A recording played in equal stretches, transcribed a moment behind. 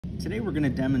Today we're going to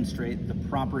demonstrate the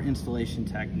proper installation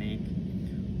technique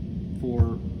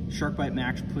for SharkBite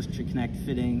Max push-to-connect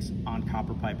fittings on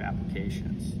copper pipe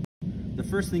applications. The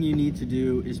first thing you need to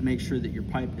do is make sure that your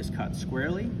pipe is cut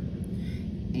squarely,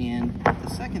 and the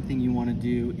second thing you want to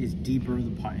do is deburr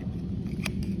the pipe.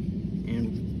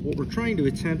 And what we're trying to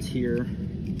attempt here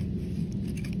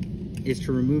is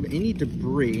to remove any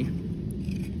debris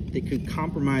that could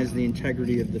compromise the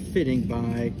integrity of the fitting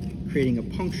by creating a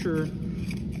puncture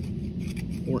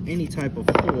or any type of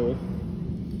hole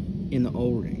in the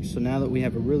O-ring. So now that we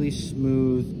have a really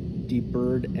smooth,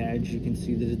 deburred edge, you can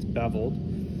see that it's beveled.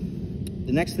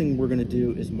 The next thing we're gonna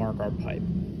do is mark our pipe.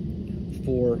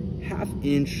 For 1/2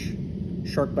 inch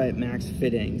SharkBite Max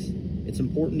fittings, it's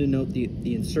important to note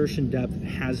the insertion depth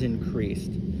has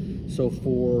increased. So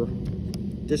for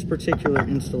this particular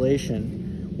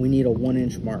installation, we need a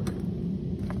 1-inch mark.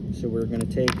 So we're gonna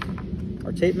take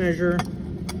our tape measure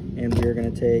and we're gonna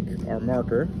take our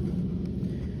marker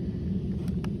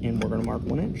and we're gonna mark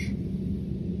 1 inch.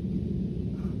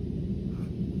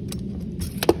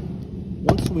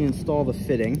 Once we install the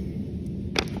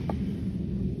fitting,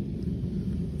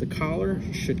 the collar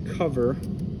should cover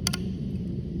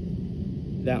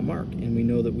that mark, and we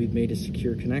know that we've made a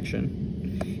secure connection.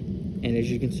 And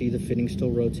as you can see, the fitting still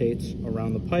rotates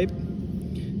around the pipe.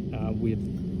 We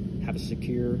have a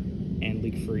secure and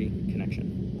leak-free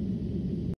connection.